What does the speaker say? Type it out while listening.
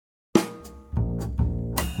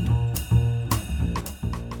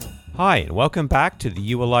Hi, and welcome back to the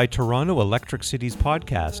ULI Toronto Electric Cities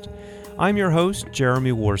podcast. I'm your host,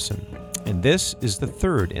 Jeremy Warson, and this is the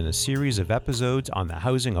third in a series of episodes on the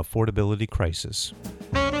housing affordability crisis.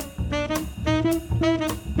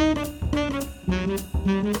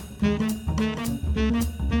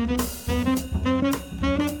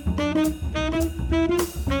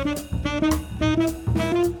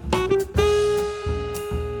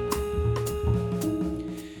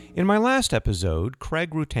 In my last episode,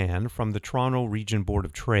 Craig Rutan from the Toronto Region Board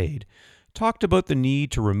of Trade talked about the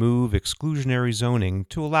need to remove exclusionary zoning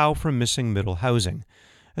to allow for missing middle housing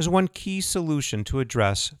as one key solution to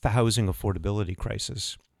address the housing affordability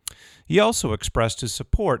crisis. He also expressed his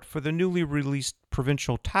support for the newly released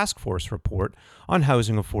Provincial Task Force report on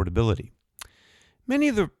housing affordability. Many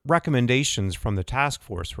of the recommendations from the Task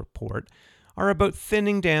Force report are about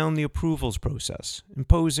thinning down the approvals process,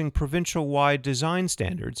 imposing provincial-wide design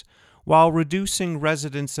standards, while reducing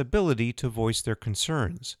residents' ability to voice their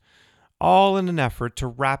concerns, all in an effort to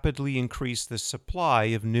rapidly increase the supply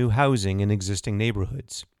of new housing in existing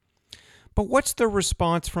neighborhoods. But what's the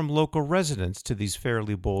response from local residents to these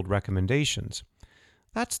fairly bold recommendations?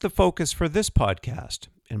 That's the focus for this podcast,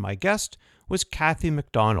 and my guest was Kathy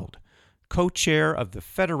McDonald, co-chair of the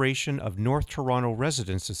Federation of North Toronto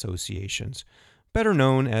Residents Associations, better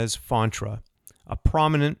known as FONTRA, a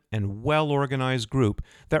prominent and well-organized group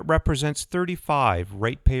that represents 35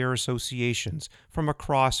 ratepayer associations from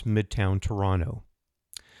across Midtown Toronto.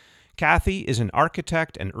 Kathy is an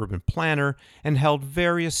architect and urban planner and held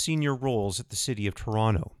various senior roles at the City of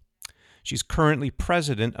Toronto. She's currently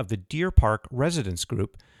president of the Deer Park Residents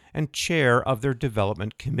Group and chair of their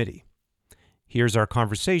development committee. Here's our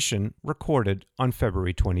conversation recorded on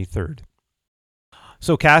February 23rd.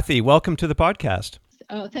 So, Kathy, welcome to the podcast.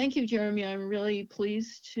 Thank you, Jeremy. I'm really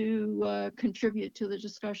pleased to contribute to the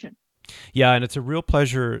discussion. Yeah, and it's a real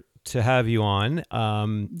pleasure to have you on.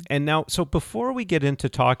 And now, so before we get into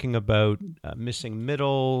talking about missing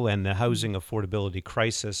middle and the housing affordability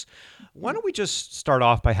crisis, why don't we just start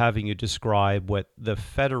off by having you describe what the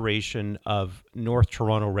Federation of North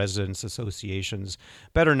Toronto Residents Associations,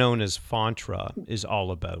 better known as FONTRA, is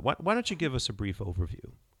all about? Why don't you give us a brief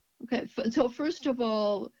overview? Okay, so first of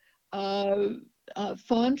all,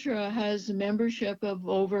 FONTRA has a membership of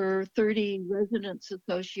over 30 residents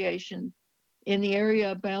associations in the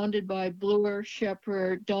area bounded by Bloor,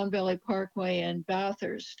 Shepherd, Don Valley Parkway, and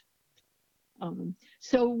Bathurst.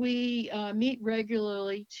 So we meet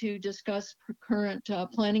regularly to discuss current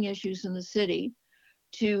planning issues in the city,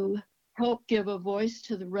 to help give a voice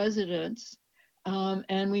to the residents,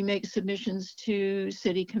 and we make submissions to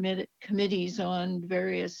city committees on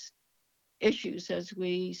various issues as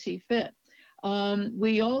we see fit.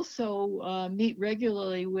 We also meet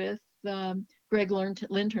regularly with Greg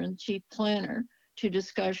Lintern, Chief Planner, to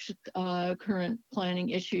discuss current planning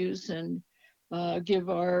issues and give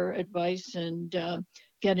our advice and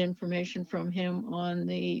get information from him on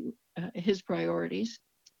his priorities.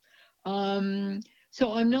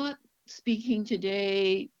 So I'm not speaking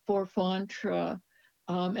today for FONTRA,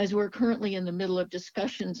 as we're currently in the middle of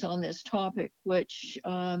discussions on this topic, which,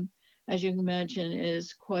 as you can imagine,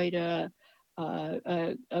 is quite a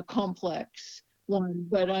complex one,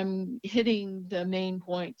 but I'm hitting the main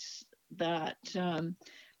points that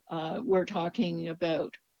we're talking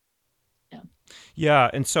about. Yeah,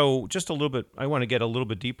 and so just a little bit, I want to get a little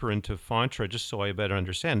bit deeper into FONTRA just so I better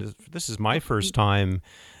understand. This is my first time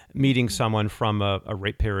meeting someone from a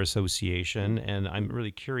ratepayer association, and I'm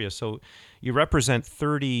really curious. So you represent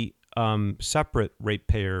 30 separate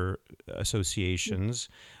ratepayer associations.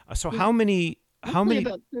 So how many?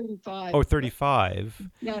 About 35. Oh, 35.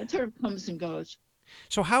 Yeah, it sort of comes and goes.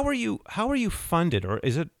 So how are you funded, or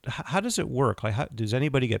how does it work? Like, does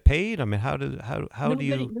anybody get paid? I mean,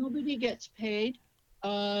 Nobody gets paid.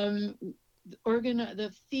 The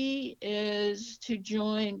fee is to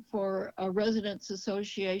join for a residents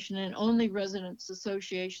association, and only residents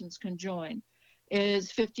associations can join,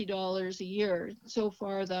 is $50 a year. So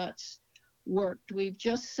far that's worked. We've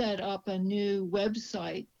just set up a new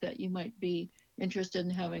website that you might be interested in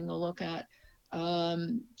having a look at,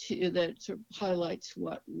 that sort of highlights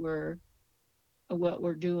what we're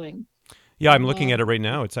doing. Yeah, I'm looking at it right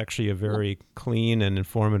now. It's actually a very clean and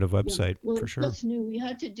informative website, for sure. That's new. We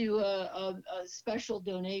had to do a special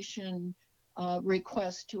donation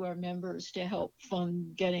request to our members to help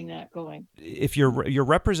fund getting that going. If you're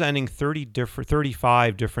representing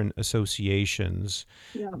 35 different associations,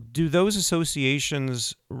 do those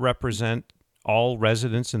associations represent all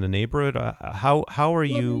residents in the neighborhood? How are Well,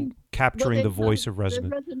 you well, capturing they the have voice of the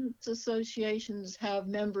residents? residents associations have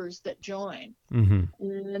members that join. Mm-hmm.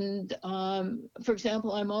 And for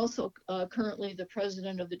example, I'm also currently the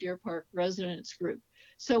president of the Deer Park Residents Group.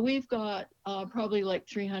 So we've got probably like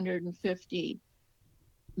 350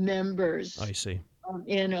 I members see.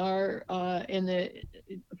 in our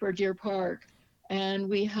for Deer Park, and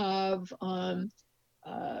we have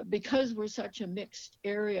because we're such a mixed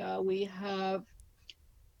area, we have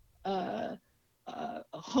uh,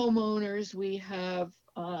 homeowners, we have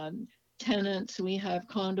tenants, we have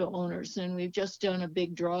condo owners, and we've just done a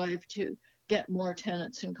big drive to get more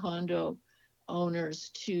tenants and condo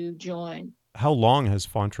owners to join. How long has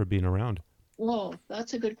Fontra been around? Well,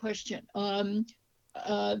 that's a good question.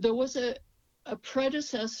 There was a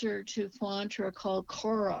predecessor to Fontra called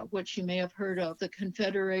CORA, which you may have heard of, the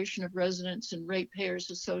Confederation of Residents and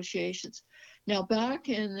Ratepayers Associations. Now, back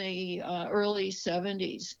in the early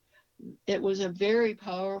 70s, it was a very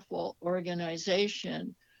powerful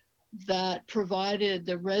organization that provided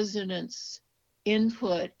the residents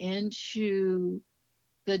input into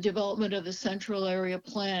the development of the Central Area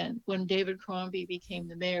Plan when David Crombie became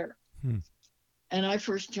the mayor. Hmm. And I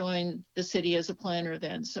first joined the city as a planner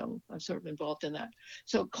then, so I'm sort of involved in that.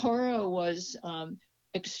 So Cora was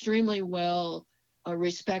extremely well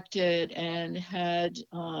respected and had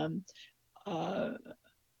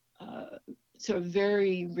sort of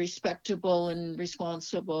very respectable and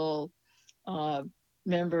responsible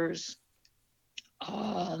members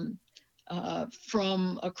from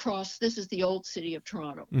across. This is the old city of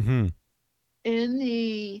Toronto. Mm-hmm. In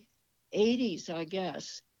the 80s, I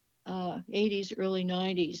guess, 80s, early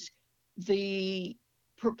 90s, the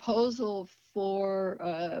proposal for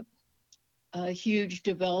a huge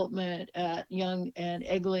development at Yonge and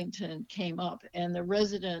Eglinton came up, and the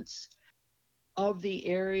residents of the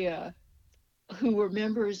area who were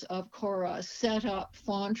members of CORA set up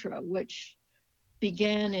Fontra, which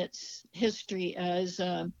began its history as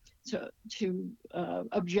to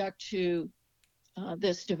object to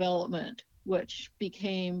this development, which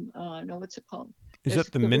became no, what's it called? Is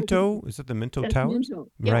that the Minto? Is that the Minto That's Towers? Minto.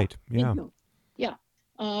 Yeah, Right. Yeah. Minto. Yeah.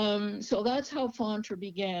 So that's how Fontra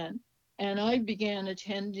began. And I began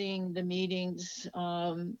attending the meetings.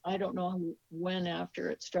 I don't know when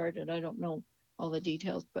after it started. I don't know all the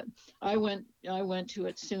details, but I went to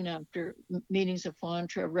it soon after meetings of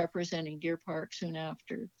Fontra representing Deer Park soon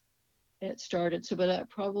after it started. So, but that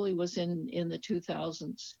probably was in the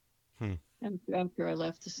 2000s, after I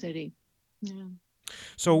left the city. Yeah.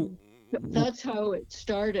 So That's how it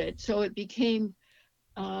started. So it became,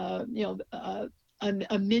 a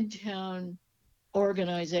midtown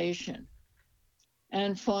organization,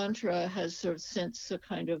 and Fontra has sort of since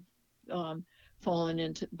kind of fallen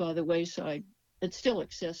into by the wayside. It still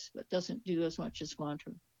exists, but doesn't do as much as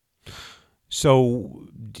Fontra. So,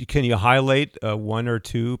 can you highlight one or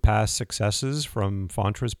two past successes from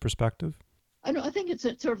Fontra's perspective? I think it's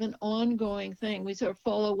sort of an ongoing thing. We sort of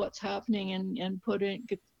follow what's happening and put in,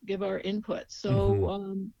 give our input.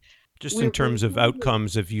 So just in terms of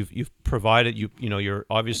outcomes, if you've provided you're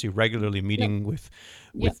obviously regularly meeting with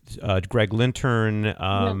Greg Lintern,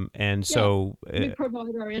 and so we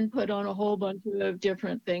provide our input on a whole bunch of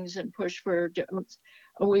different things and push for.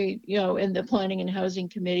 We in the Planning and Housing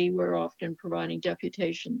Committee, we're often providing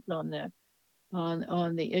deputations on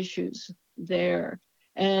the issues there.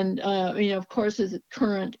 And of course, as a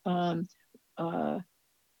current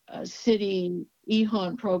city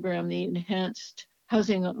EHON program, the enhanced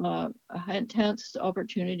housing, enhanced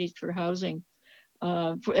opportunities for housing.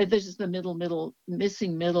 This is the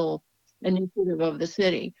missing middle initiative of the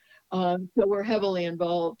city. So we're heavily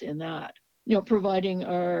involved in that, providing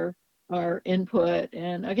our input.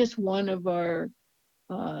 And I guess one of our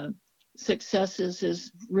successes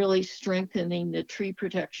is really strengthening the tree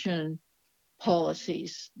protection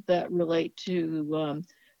policies that relate to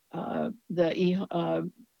the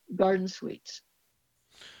garden suites.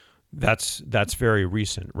 That's very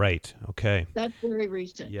recent, right? Okay. That's very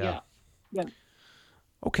recent. Yeah.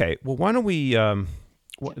 Okay. Well, why don't we?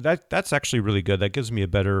 That's actually really good. That gives me a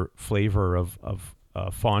better flavor of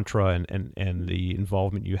Fontra and the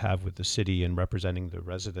involvement you have with the city and representing the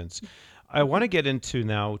residents. I want to get into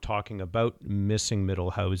now talking about missing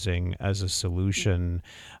middle housing as a solution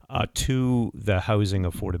to the housing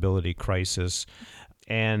affordability crisis.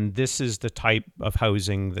 And this is the type of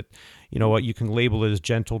housing that, what you can label it as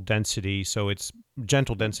gentle density. So it's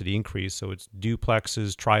gentle density increase. So it's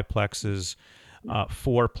duplexes, triplexes,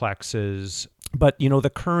 fourplexes. But,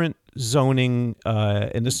 the current zoning,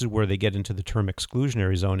 and this is where they get into the term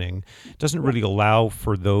exclusionary zoning, doesn't really allow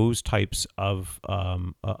for those types of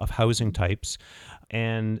housing types.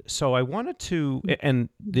 And so I wanted to, and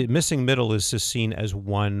the missing middle is just seen as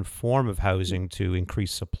one form of housing to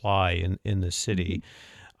increase supply in the city.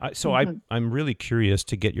 So I'm really curious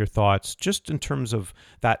to get your thoughts just in terms of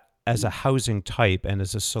that as a housing type and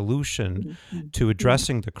as a solution to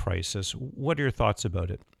addressing the crisis. What are your thoughts about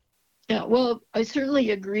it? Yeah, well, I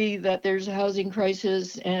certainly agree that there's a housing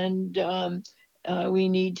crisis, and we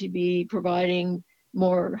need to be providing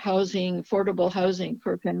more housing, affordable housing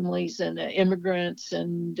for families and immigrants.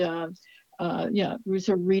 And yeah, we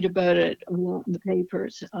sort of read about it a lot in the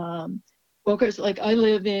papers. Well, because like I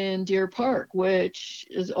live in Deer Park, which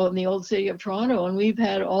is in the old city of Toronto, and we've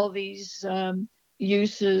had all these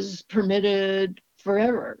uses permitted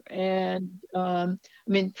forever. And I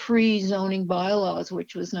mean, pre-zoning bylaws,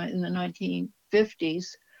 which was in the 1950s,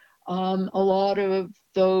 a lot of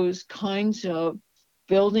those kinds of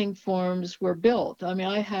building forms were built. I mean,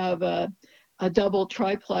 I have a double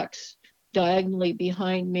triplex diagonally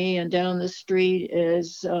behind me, and down the street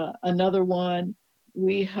is another one.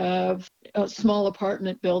 We have small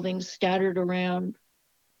apartment buildings scattered around,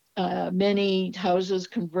 many houses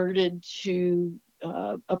converted to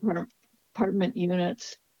apartment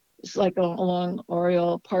units. It's like along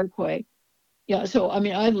Oriole Parkway. Yeah, so I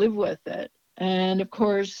mean, I live with it. And of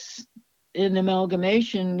course, in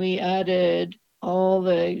amalgamation, we added all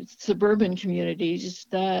the suburban communities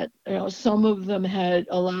that, some of them had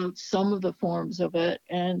allowed some of the forms of it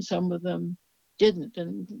and some of them didn't.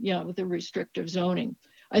 And, with the restrictive zoning.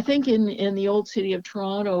 I think in the old city of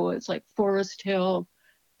Toronto, it's like Forest Hill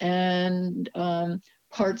and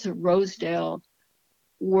parts of Rosedale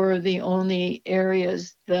were the only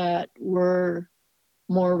areas that were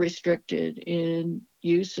more restricted in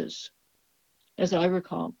uses, as I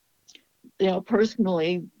recall.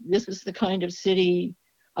 Personally, this is the kind of city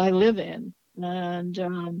I live in. And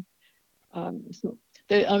so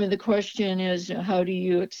the question is, how do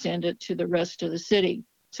you extend it to the rest of the city?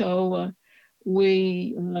 So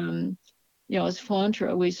we, as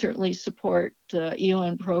Fontra, we certainly support the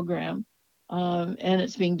EON program. And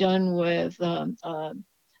it's being done with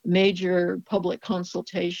major public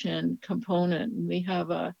consultation component. We have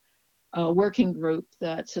a working group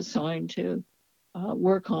that's assigned to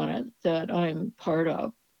work on it that I'm part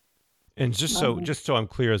of. And just so I'm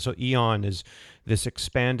clear, so EON is this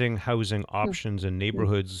expanding housing options and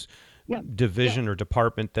neighborhoods division or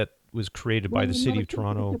department that was created by the city of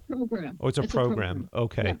Toronto. It's a program. Oh, it's a program.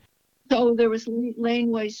 Okay. Yeah. So there was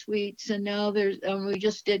laneway suites, and now we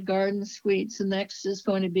just did garden suites. And next is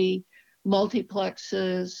going to be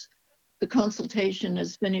multiplexes. The consultation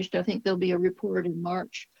is finished. I think there'll be a report in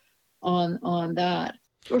March on that.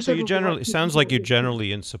 So it sounds like you're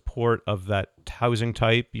generally in support of that housing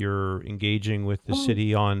type. You're engaging with the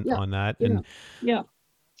city on that. Yeah.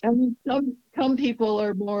 I mean, some people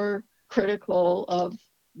are more critical of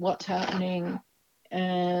what's happening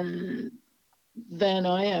than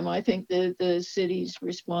I am. I think the city's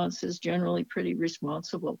response is generally pretty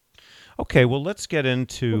responsible. Okay, well, let's get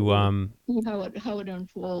into how it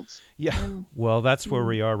unfolds. Yeah, well, that's where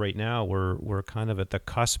we are right now. We're kind of at the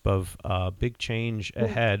cusp of big change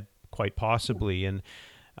ahead, quite possibly. And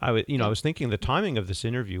I was thinking the timing of this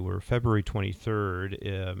interview, we're February 23rd.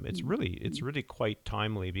 It's really quite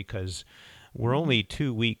timely because we're only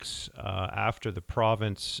 2 weeks after the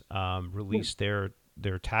province released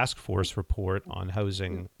their task force report on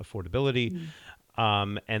housing affordability.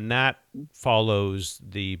 And that follows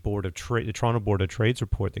the Toronto Board of Trade's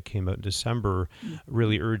report that came out in December,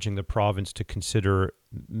 really urging the province to consider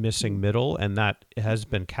missing middle, and that has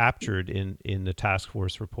been captured in the task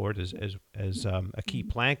force report as a key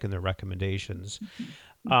plank in their recommendations.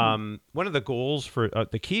 One of the goals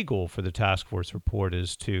the key goal for the task force report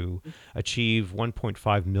is to achieve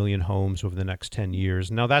 1.5 million homes over the next 10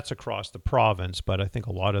 years. Now that's across the province, but I think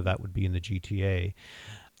a lot of that would be in the GTA.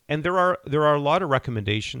 And there are a lot of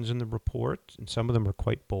recommendations in the report, and some of them are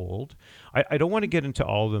quite bold. I don't want to get into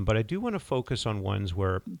all of them, but I do want to focus on ones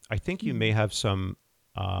where I think you may have some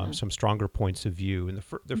stronger points of view. And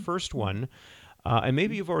the first one, and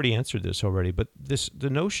maybe you've already answered this already, but the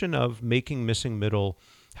notion of making missing middle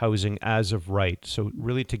housing as of right. So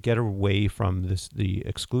really to get away from the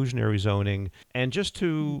exclusionary zoning, and just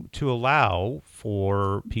to allow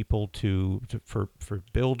for people for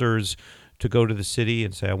builders to go to the city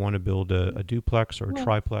and say, I want to build a duplex or a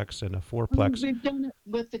triplex and a fourplex. We've done it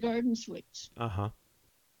with the garden suites. Uh-huh.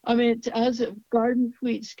 I mean, garden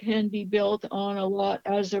suites can be built on a lot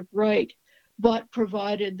as of right, but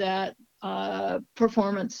provided that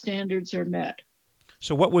performance standards are met.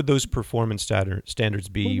 So what would those performance standards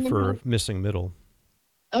be for missing middle?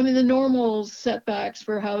 I mean, the normal setbacks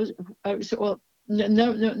for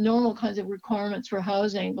normal kinds of requirements for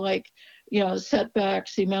housing, like,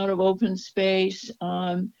 setbacks, the amount of open space,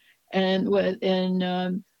 and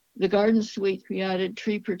within the garden suites, we added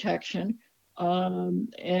tree protection,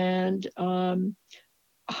 and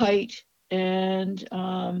height, and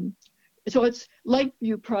so it's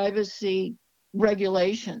Lakeview privacy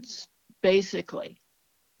regulations, basically.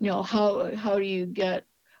 How do you get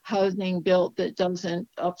housing built that doesn't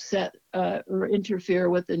upset or interfere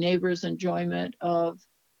with the neighbors' enjoyment of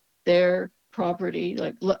their property?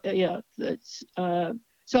 That's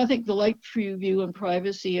so I think the Lakeview view and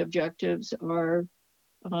privacy objectives are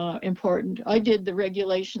important. I did the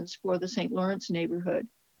regulations for the St. Lawrence neighborhood,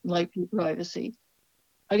 Lakeview privacy.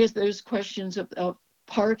 I guess there's questions of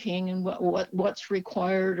parking and what's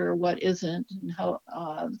required or what isn't, and how.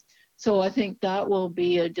 So I think that will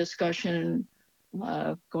be a discussion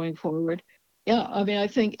going forward. Yeah, I mean, I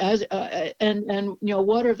think and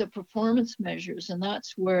what are the performance measures, and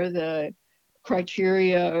that's where the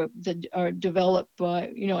criteria that are developed by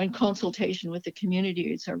in consultation with the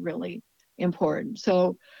communities are really important.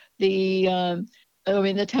 So the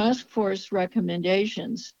task force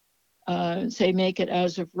recommendations say make it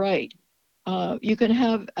as of right. You can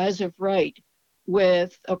have as of right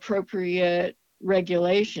with appropriate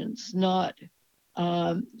regulations, not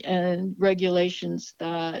and regulations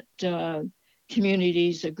that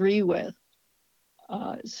communities agree with.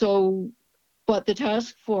 But the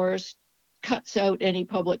task force cuts out any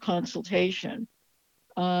public consultation,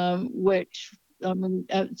 which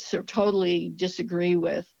I totally disagree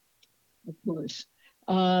with, of course,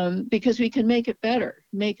 because we can make it better,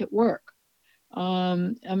 make it work.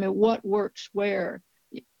 What works where?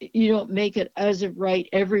 You don't make it as of right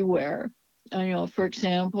everywhere. For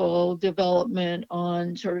example, development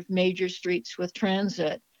on sort of major streets with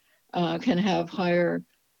transit can have higher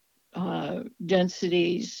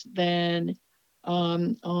densities than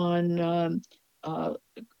on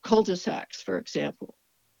cul-de-sacs, for example.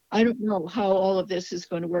 I don't know how all of this is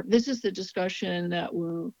going to work. This is the discussion that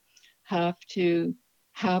will have to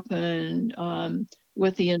happen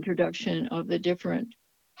with the introduction of the different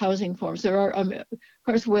housing forms. There are, of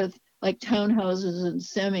course, with like townhouses and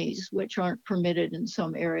semis, which aren't permitted in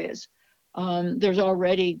some areas. There's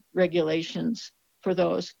already regulations for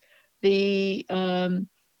those. The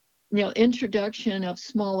introduction of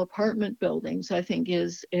small apartment buildings, I think,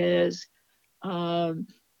 is the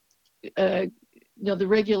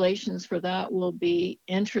regulations for that will be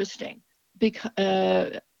interesting. Because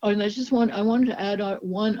I wanted to add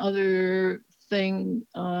one other thing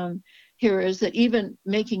here, is that even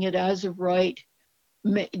making it as of right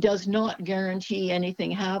does not guarantee anything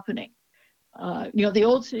happening. The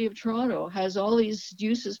old city of Toronto has all these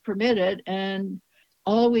uses permitted, and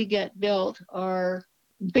all we get built are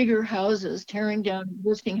bigger houses, tearing down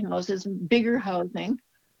existing houses, bigger housing,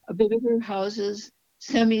 bigger houses,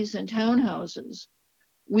 semis and townhouses.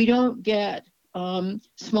 We don't get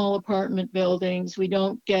small apartment buildings. We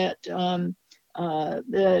don't get the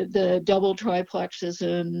double triplexes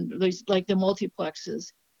and like the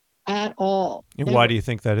multiplexes at all. And why do you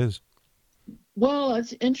think that is? Well,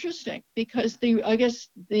 it's interesting because who's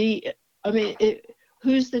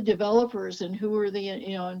the developers and who are the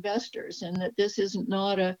investors, and that this is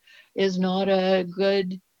not a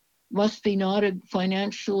good, must be not a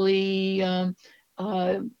financially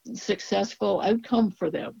successful outcome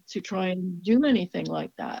for them to try and do anything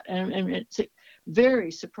like that, and it's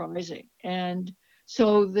very surprising. And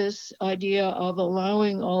so this idea of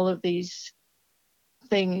allowing all of these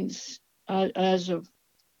things as of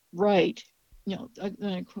right,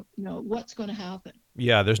 what's going to happen?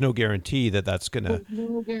 Yeah, there's no guarantee that that's going to,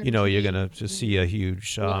 you're going to just see a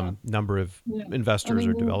huge number of investors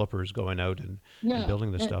or developers going out and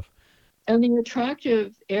building this stuff. And the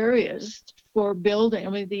attractive areas for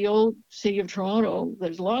building, the old city of Toronto,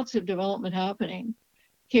 there's lots of development happening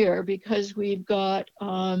here because we've got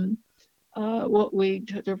what we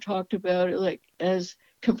have talked about, like as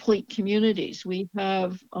complete communities. We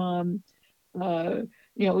have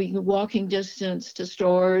walking distance to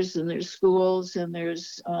stores, and there's schools, and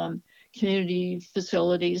there's community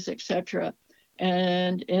facilities, etc.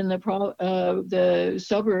 And in the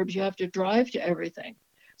suburbs, you have to drive to everything.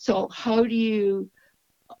 So how do you,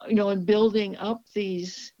 in building up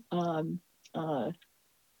these,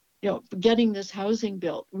 getting this housing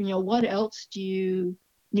built, what else do you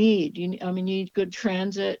need? You need good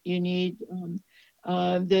transit. You need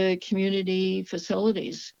the community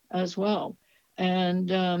facilities as well. And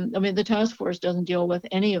the task force doesn't deal with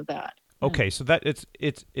any of that. Yeah. Okay, so that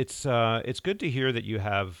it's good to hear that you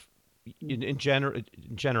have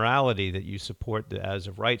generality that you support the as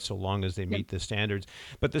of right so long as they Yeah. meet the standards.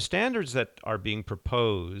 But the standards that are being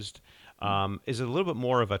proposed is a little bit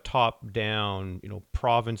more of a top-down,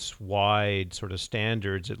 province-wide sort of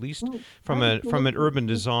standards, at least Oh, from an absolutely. urban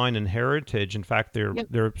design and heritage. In fact, Yeah.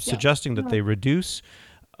 they're Yeah. suggesting that No. they reduce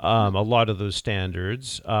No. a lot of those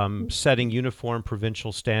standards, setting uniform provincial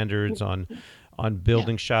Yeah. standards on Yeah.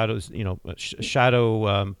 building shadows,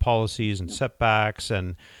 shadow policies and Yeah. setbacks,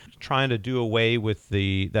 and trying to do away with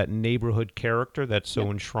that neighborhood character that's Yeah.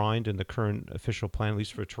 so enshrined in the current official plan, at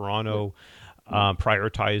least for Yeah. Toronto, Yeah.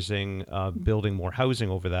 prioritizing building more housing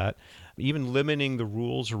over that, even limiting the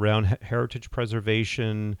rules around heritage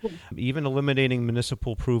preservation, Yeah. even eliminating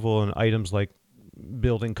municipal approval on items like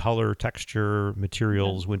building color, texture, Yeah.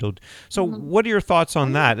 materials, window. So, Mhm. what are your thoughts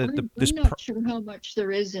on that? I'm not sure how much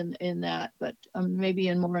there is in that, but maybe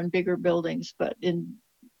in more in bigger buildings, but in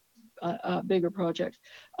bigger projects.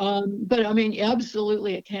 But I mean,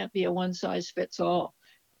 absolutely, it can't be a one size fits all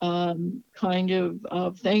kind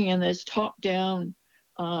of thing. And this top down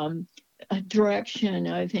direction,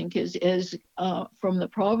 I think, is from the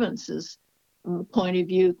province's point of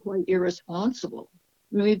view, quite irresponsible.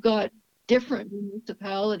 I mean, we've got different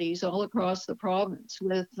municipalities all across the province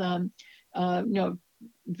with,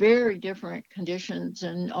 very different conditions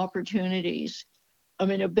and opportunities. I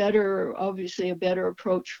mean, obviously, a better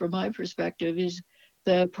approach from my perspective is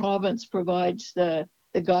the province provides the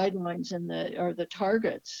guidelines and the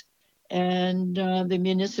targets, and the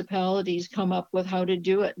municipalities come up with how to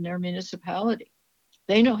do it in their municipality.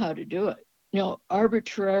 They know how to do it.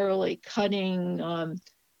 Arbitrarily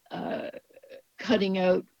uh, cutting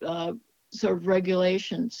out sort of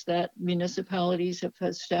regulations that municipalities have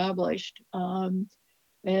established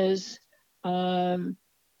is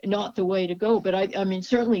not the way to go. But I mean,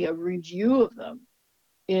 certainly a review of them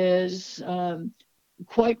is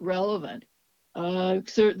quite relevant.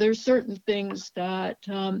 So there's certain things that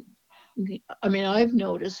I mean I've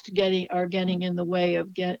noticed are getting in the way of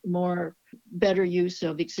better use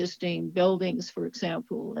of existing buildings, for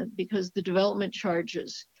example, because the development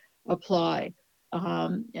charges apply.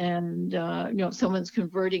 And if someone's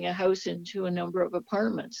converting a house into a number of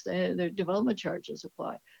apartments, their development charges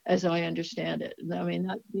apply, as I understand it. I mean,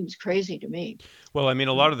 that seems crazy to me. Well, I mean,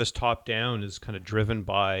 a lot of this top down is kind of driven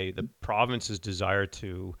by the province's desire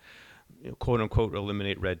to, quote unquote,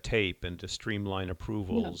 eliminate red tape and to streamline Yeah,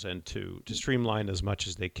 approvals and to streamline as much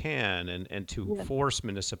as they can, and to yeah, force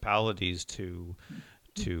municipalities to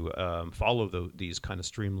follow these kind of yeah.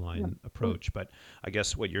 streamline Well, approach. But I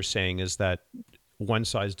guess what you're saying is that one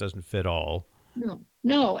size doesn't fit all. no,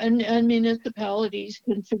 no, and municipalities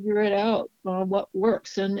can figure it out what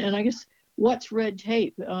works, and I guess what's red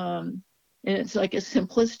tape, and it's like a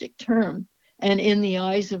simplistic term, and in the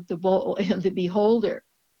eyes of the beholder,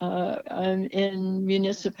 in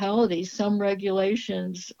municipalities, some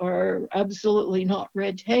regulations are absolutely not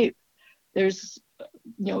red tape. There's,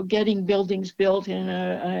 getting buildings built in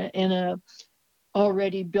a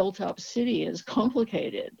already built up city is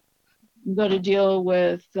complicated. You've got to deal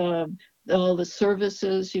with all the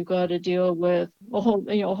services. You've got to deal with a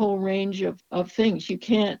whole range of things. You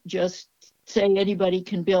can't just say anybody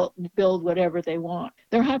can build whatever they want.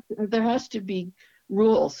 There has to be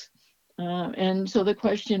rules. And so the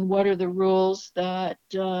question, what are the rules that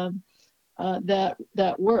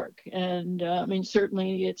work? And I mean,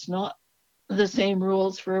 certainly it's not the same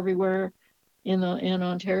rules for everywhere in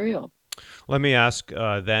Ontario. Let me ask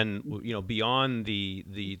then, beyond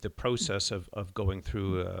the process of going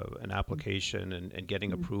through an application and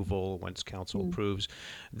getting Mm, approval once council mm, approves,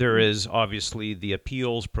 there mm, is obviously the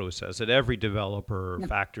appeals process that every developer yeah,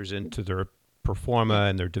 factors yeah, into their yeah, performa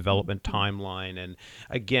and their mm, development mm, timeline. And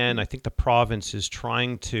again, mm, I think the province is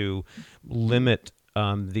trying to mm, limit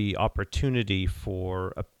the opportunity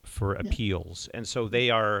for yeah, appeals, and so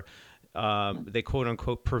yeah, they quote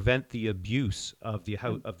unquote prevent the abuse of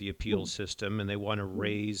yeah, of the appeal mm, system, and they want to mm,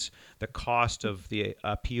 raise the cost of the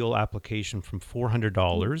appeal application from mm, $400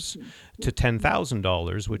 mm, yeah, to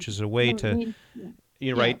 $10,000, which is a way no, I to, mean, yeah,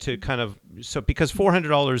 yeah, right, to kind of, so because mm,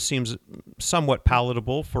 $400 seems somewhat mm,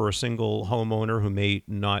 palatable for a single homeowner who may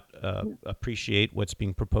not yeah, appreciate what's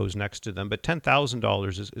being proposed next to them, but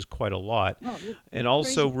 $10,000 is quite a lot. oh, And it's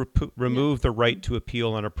also crazy. Yeah, remove the right mm, to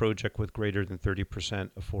appeal on a project with greater than 30%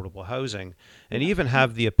 affordable housing, and yeah, even yeah,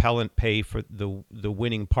 have the appellant pay for the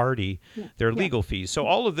winning party yeah, their yeah, legal fees. So yeah,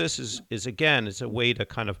 all of this yeah, is again is a way to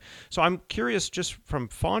kind of. So I'm curious, just from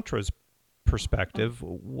Fontra's uh, perspective, yeah.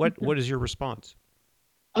 what is your response?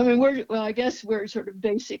 I mean, I guess we're sort of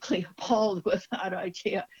basically appalled with that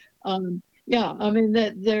idea. Yeah, I mean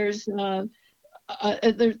that there's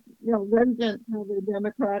residents have a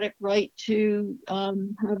democratic right to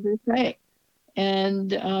have their say,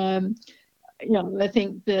 and I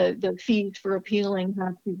think the fees for appealing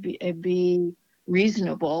have to be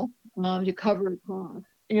reasonable to cover costs.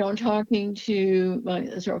 I'm talking to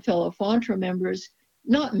my sort of fellow FONTRA members.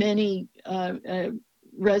 Not many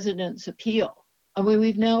residents appeal. I mean,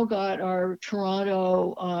 we've now got our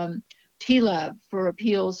Toronto TLAB for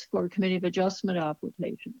appeals for Committee of Adjustment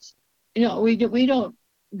applications. We don't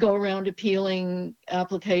go around appealing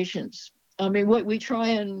applications. I mean, what we try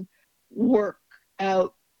and work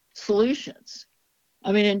out solutions.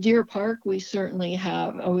 I mean, in Deer Park, we certainly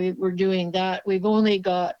have. We're doing that. We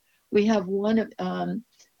have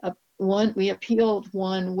we appealed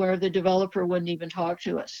one where the developer wouldn't even talk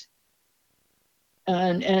to us,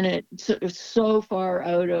 and it's so far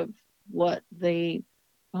out of what the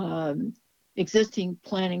existing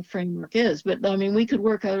planning framework is. But I mean, we could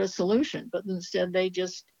work out a solution, but instead they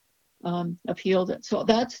just appealed it. So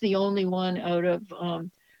that's the only one out of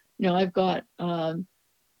I've got 10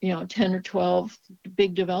 or 12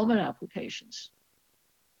 big development applications.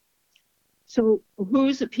 So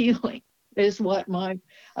who's appealing is what and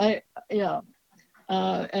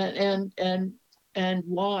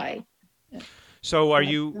why. So are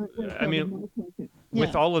you, I mean, with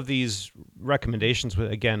Yeah. all of these recommendations,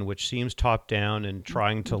 again, which seems top down and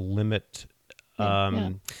trying to limit,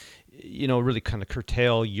 really kind of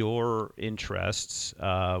curtail your interests,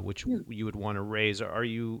 which you would want to raise,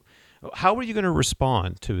 how are you going to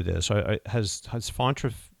respond to this? Has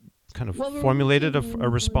FONTRA kind of formulated a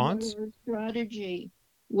response? What our strategy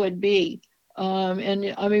would be.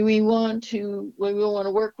 And I mean, we want to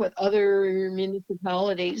work with other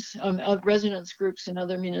municipalities, residents groups in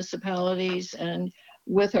other municipalities, and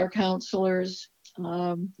with our councillors,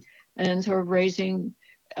 and sort of raising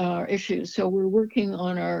issues. So we're working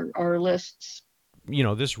on our lists.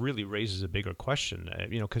 This really raises a bigger question,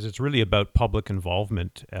 because it's really about public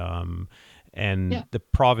involvement. And the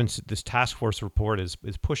province, this task force report is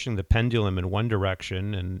pushing the pendulum in one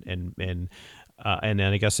direction, and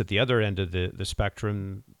then I guess at the other end of the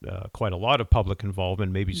spectrum, quite a lot of public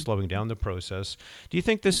involvement, maybe slowing down the process. Do you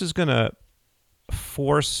think this is going to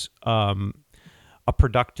force a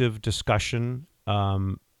productive discussion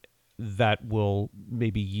that will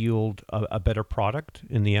maybe yield a better product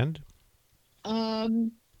in the end?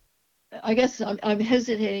 I guess I'm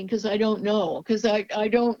hesitating because I don't know, I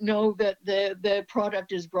don't know that the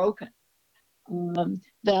product is broken.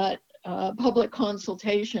 That public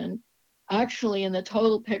consultation actually in the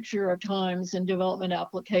total picture of times and development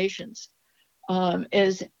applications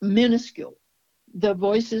is minuscule. The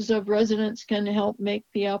voices of residents can help make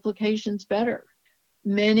the applications better.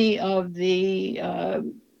 Many of the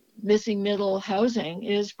missing middle housing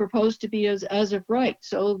is proposed to be as of right.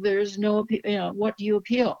 So there's no, what do you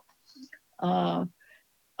appeal? I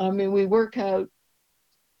mean, we work out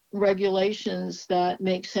regulations that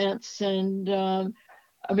make sense, and I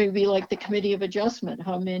mean, be like the Committee of Adjustment,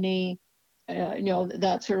 how many,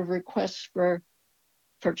 that sort of requests for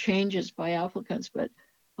changes by applicants, but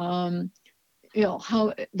how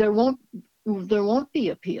there won't be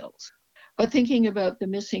appeals. But thinking about the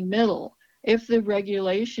missing middle, if the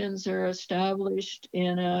regulations are established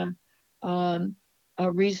in a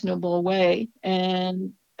reasonable way,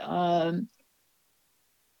 and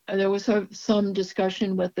there was some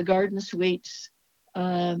discussion with the Garden Suites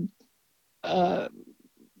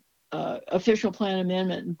official plan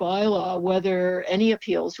amendment and bylaw whether any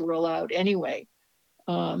appeals were allowed anyway.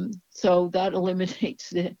 So that eliminates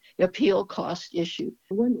the appeal cost issue.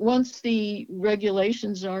 Once the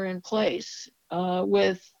regulations are in place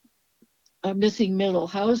with missing middle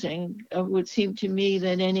housing, it would seem to me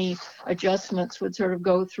that any adjustments would sort of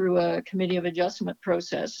go through a Committee of Adjustment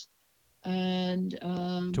process. And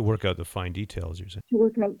to work out the fine details, you're saying? To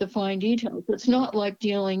work out the fine details. It's not like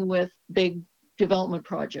dealing with big development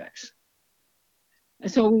projects.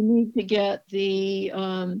 So we need to get the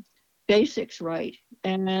basics right,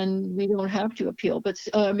 and we don't have to appeal. But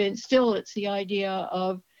I mean, still, it's the idea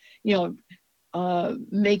of,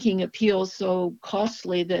 making appeals so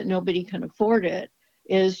costly that nobody can afford it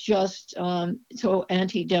is just so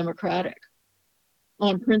anti-democratic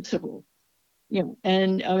on principle.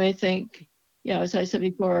 And I think, as I said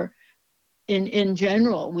before, in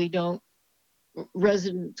general,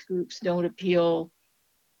 residents groups don't appeal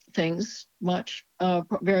things much.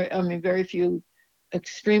 Very few,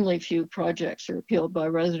 extremely few projects are appealed by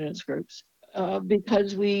residents groups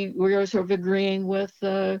because we are sort of agreeing with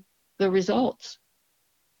the results.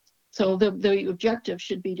 So the objective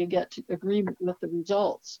should be to get to agreement with the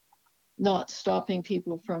results, not stopping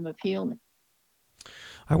people from appealing.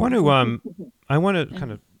 I want to And,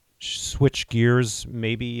 kind of switch gears,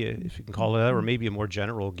 maybe if you can call it that, or maybe a more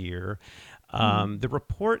general gear. The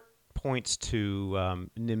report points to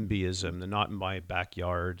NIMBYism, the not in my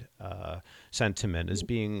backyard sentiment, as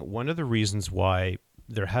being one of the reasons why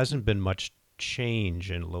there hasn't been much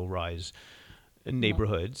change in low-rise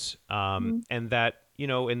neighborhoods, and that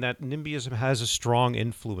and that NIMBYism has a strong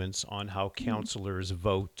influence on how councillors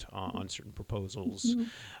vote on certain proposals.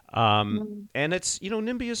 And it's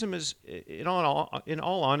NIMBYism is in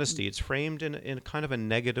all honesty, it's framed in kind of a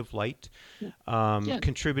negative light, yeah.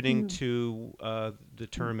 contributing to the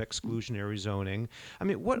term exclusionary zoning. I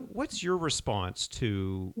mean, what's your response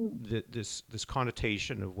to this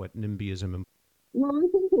connotation of what NIMBYism? Well, I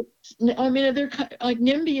think I mean, they're like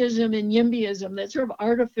NIMBYism and YIMBYism. They're sort of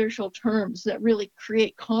artificial terms that really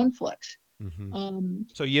create conflicts. Mm-hmm. Um,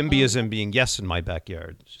 So um, YIMBYism being yes in my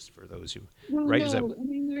backyard, just for those who, well, right? Is that no,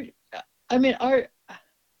 I mean, I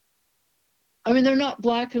mean, they're not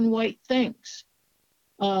black and white things.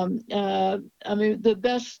 I mean, the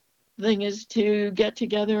best thing is to get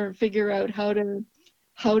together and figure out how to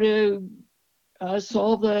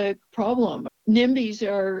solve the problem. NIMBYs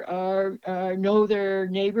are know their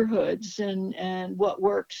neighborhoods and what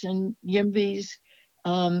works, and YIMBYs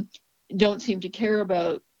don't seem to care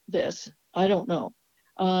about this. I don't know,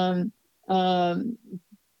 um, um,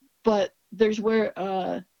 but there's where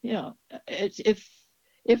it's if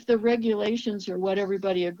the regulations are what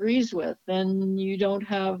everybody agrees with, then you don't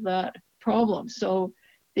have that problem. So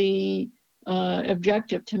the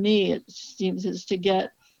objective to me, it seems, is to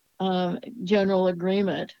get general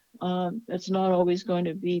agreement. It's not always going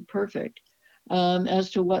to be perfect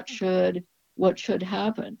as to what should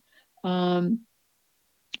happen.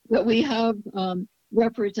 But we have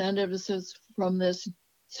representatives from this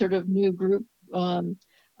sort of new group of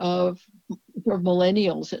for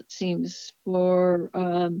millennials, it seems, for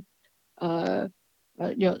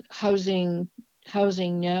housing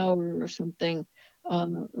now or something,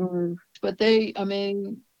 but I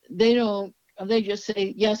mean, they just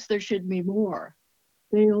say yes, there should be more.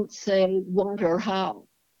 They don't say what or how.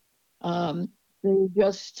 They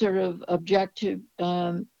just sort of object to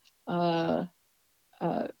uh,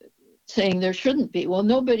 saying there shouldn't be. Well,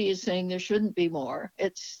 nobody is saying there shouldn't be more.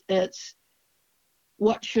 It's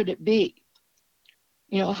what should it be?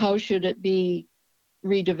 How should it be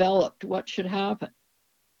redeveloped? What should happen?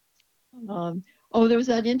 There was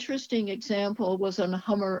that interesting example was on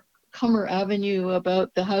Hummer Avenue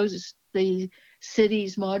about the houses, the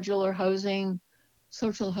city's modular housing,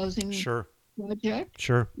 social housing sure, project,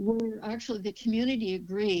 sure. where actually the community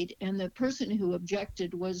agreed, and the person who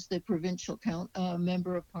objected was the provincial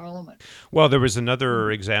member of parliament. Well, there was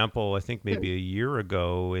another example, I think maybe a year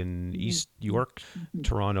ago in East York,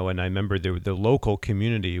 Toronto, and I remember the local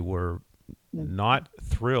community were not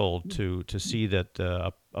thrilled to see that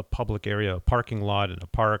a public area, a parking lot and a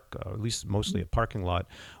park, or at least mostly a parking lot,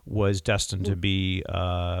 was destined to be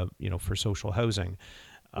for social housing.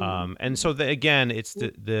 And so again, it's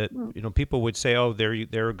the people would say, oh,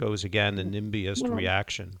 there goes again the NIMBYist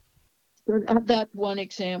reaction. That one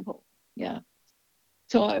example, yeah.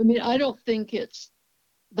 So I mean, I don't think it's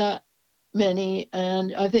that many,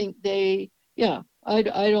 and I think I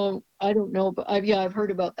don't know, but I've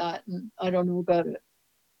heard about that, and I don't know about it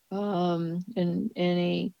in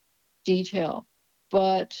any detail.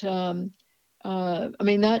 But I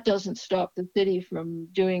mean, that doesn't stop the city from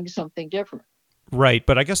doing something different. Right,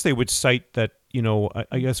 but I guess they would cite that,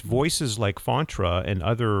 I guess voices like Fontra and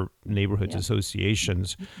other neighborhoods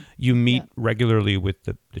associations, you meet regularly with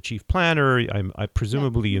the chief planner. I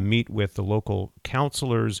presumably you meet with the local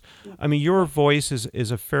councillors. I mean, your voice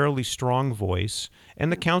is a fairly strong voice,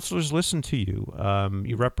 and the councillors listen to you.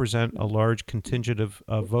 You represent a large contingent of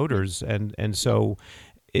voters, and so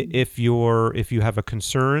if you have a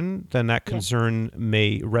concern, then that concern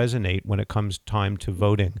may resonate when it comes time to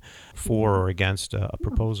voting for or against a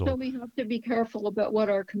proposal. So we have to be careful about what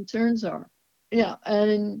our concerns are. Yeah,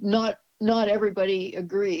 and not everybody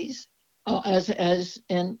agrees as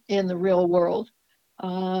in the real world.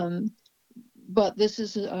 But this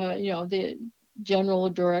is the general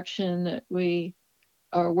direction that we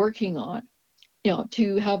are working on.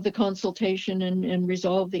 To have the consultation and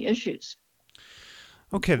resolve the issues.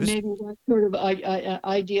 Okay, maybe that's sort of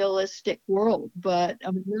idealistic world, but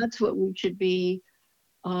I mean, that's what we should be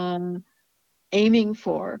aiming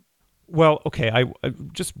for. Well, okay. I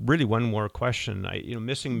just really one more question.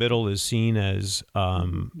 Missing Middle is seen as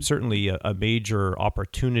certainly a major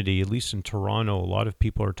opportunity, at least in Toronto. A lot of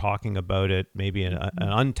people are talking about it, maybe an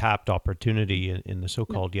untapped opportunity in the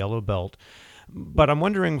so-called Yellow Belt. But I'm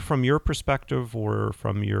wondering, from your perspective or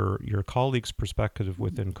from your colleagues' perspective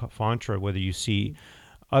within Fontra, whether you see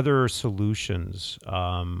other solutions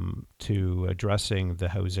to addressing the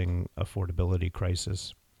housing affordability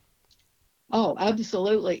crisis. Oh,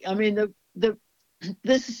 absolutely. I mean, the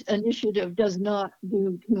this initiative does not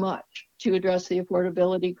do too much to address the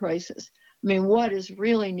affordability crisis. I mean, what is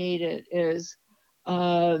really needed is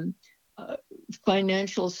um, uh,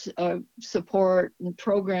 financial support and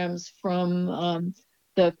programs from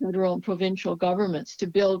the federal and provincial governments to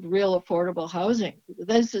build real affordable housing.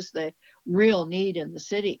 This is the real need in the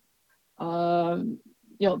city. Um,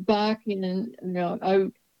 back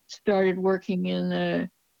I started working in the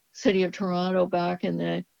city of Toronto back in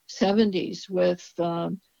the 70s with uh,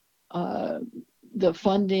 the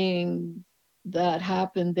funding that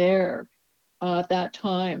happened there at that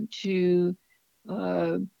time to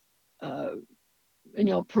uh, uh,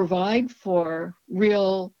 provide for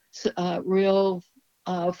real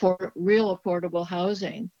affordable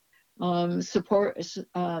housing, support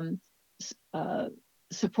uh,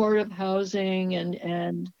 supportive housing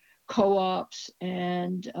and co-ops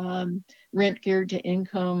and rent geared to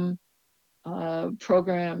income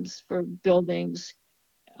programs for buildings.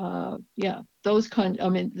 Those kind. I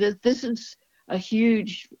mean, this is a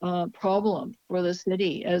huge problem for the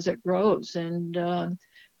city as it grows, and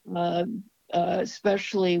uh,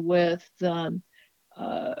 especially with uh,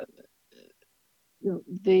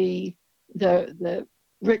 the the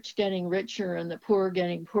rich getting richer and the poor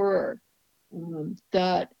getting poorer.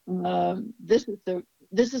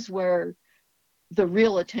 This is where the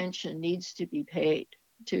real attention needs to be paid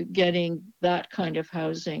to getting that kind of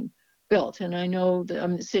housing built. And I know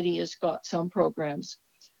that the city has got some programs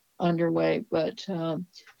underway, but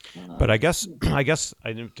I guess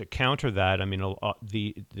to counter that, I mean,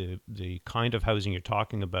 the kind of housing you're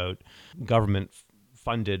talking about, government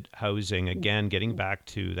funded housing, again, getting back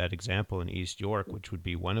to that example in East York, which would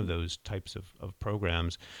be one of those types of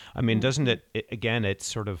programs. I mean, doesn't again,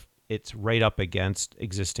 it's right up against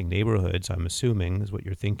existing neighborhoods, I'm assuming, is what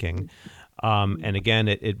you're thinking. And again,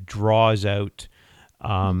 it draws out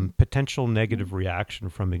potential negative reaction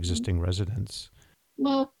from existing residents.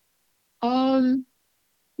 Well,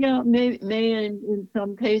 yeah, may in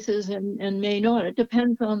some cases and may not. It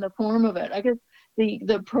depends on the form of it. I guess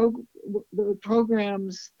the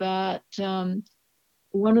programs that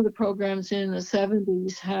one of the programs in the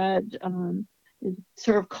 70s had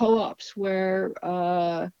sort of co-ops where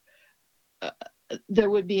there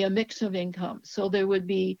would be a mix of income. So there would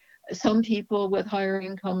be some people with higher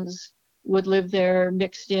incomes would live there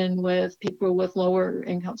mixed in with people with lower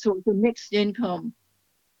income. So it's a mixed income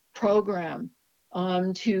program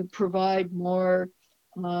to provide more.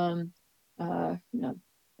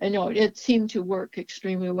 I know it seemed to work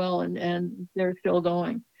extremely well, and they're still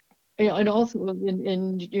going. And also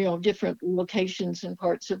in different locations and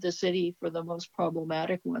parts of the city for the most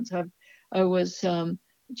problematic ones. I was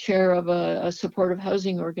chair of a supportive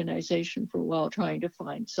housing organization for a while, trying to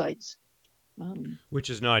find sites. Which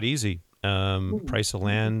is not easy. Price of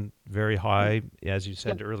land very high, as you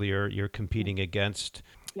said earlier. You're competing against,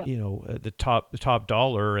 the top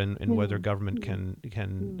dollar, and whether government can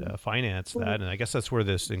finance that. And I guess that's where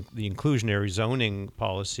the inclusionary zoning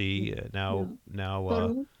policy now.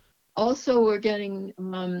 Also, we're getting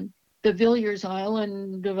the Villiers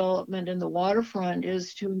Island development in the waterfront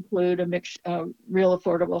is to include a mix, real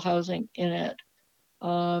affordable housing in it.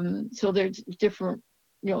 So there's different,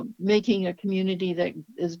 making a community that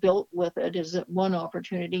is built with it is one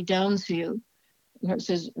opportunity. Downsview, this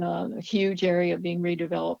is a huge area being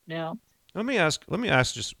redeveloped now. Let me ask.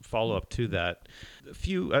 Just follow up to that.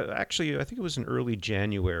 Actually, I think it was in early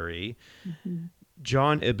January. Mm-hmm.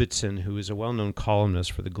 John Ibbitson, who is a well-known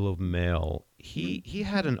columnist for the Globe and Mail, he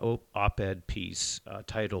had an op-ed piece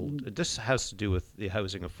titled, this has to do with the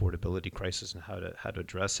housing affordability crisis and how to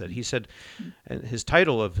address it. He said, and his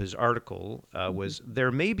title of his article was,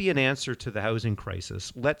 "There may be an answer to the housing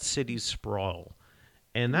crisis. Let cities sprawl."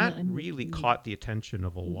 And that really caught the attention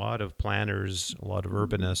of a lot of planners, a lot of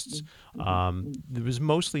urbanists. There was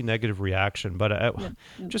mostly negative reaction, but I'm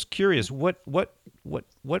just curious, what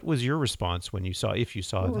was your response when you saw, if you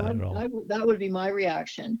saw that at all? That would be my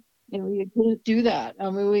reaction. You can't do that. I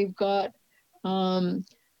mean, we've got, I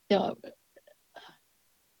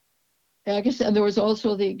guess, and there was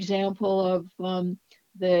also the example of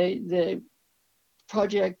the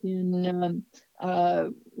project in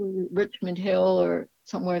Richmond Hill or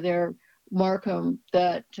somewhere there, Markham,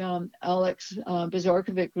 that Alex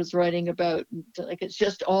Bizorkovic was writing about. Like, it's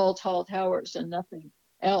just all tall towers and nothing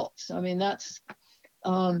else. I mean, that's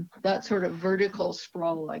that sort of vertical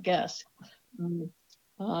sprawl, I guess.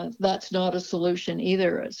 that's not a solution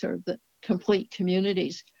either. Sort of the complete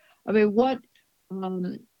communities. I mean,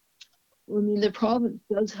 the province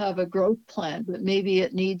does have a growth plan, but maybe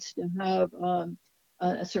it needs to have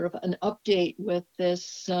a sort of an update with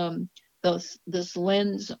this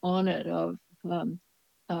lens on it of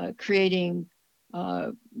creating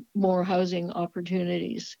more housing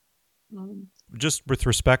opportunities. Just with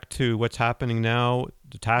respect to what's happening now,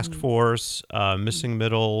 the task force, missing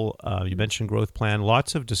middle, you mentioned growth plan,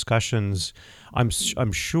 lots of discussions. I'm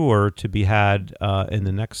sure to be had in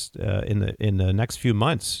the next few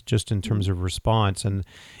months, just in terms of response. And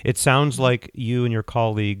it sounds like you and your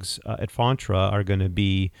colleagues at FONTRA are going to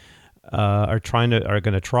be are going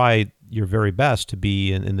to try your very best to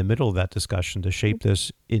be in the middle of that discussion, to shape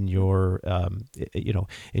this in your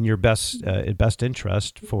in your best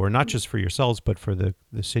interest, for not just for yourselves but for the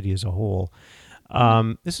city as a whole.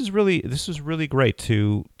 This is really great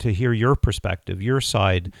to hear your perspective, your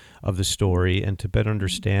side of the story, and to better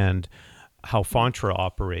understand how FONTRA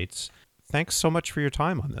operates. Thanks so much for your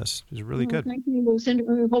time on this. It was really good. Thank you, Lucinda.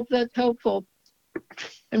 I hope that's helpful.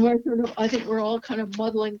 And I think we're all kind of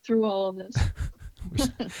muddling through all of this.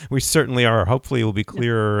 We certainly are. Hopefully it will be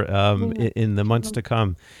clearer in the months to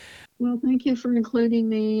come. Well, thank you for including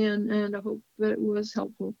me, and I hope that it was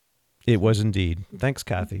helpful. It was indeed. Thanks,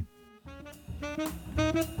 Kathy.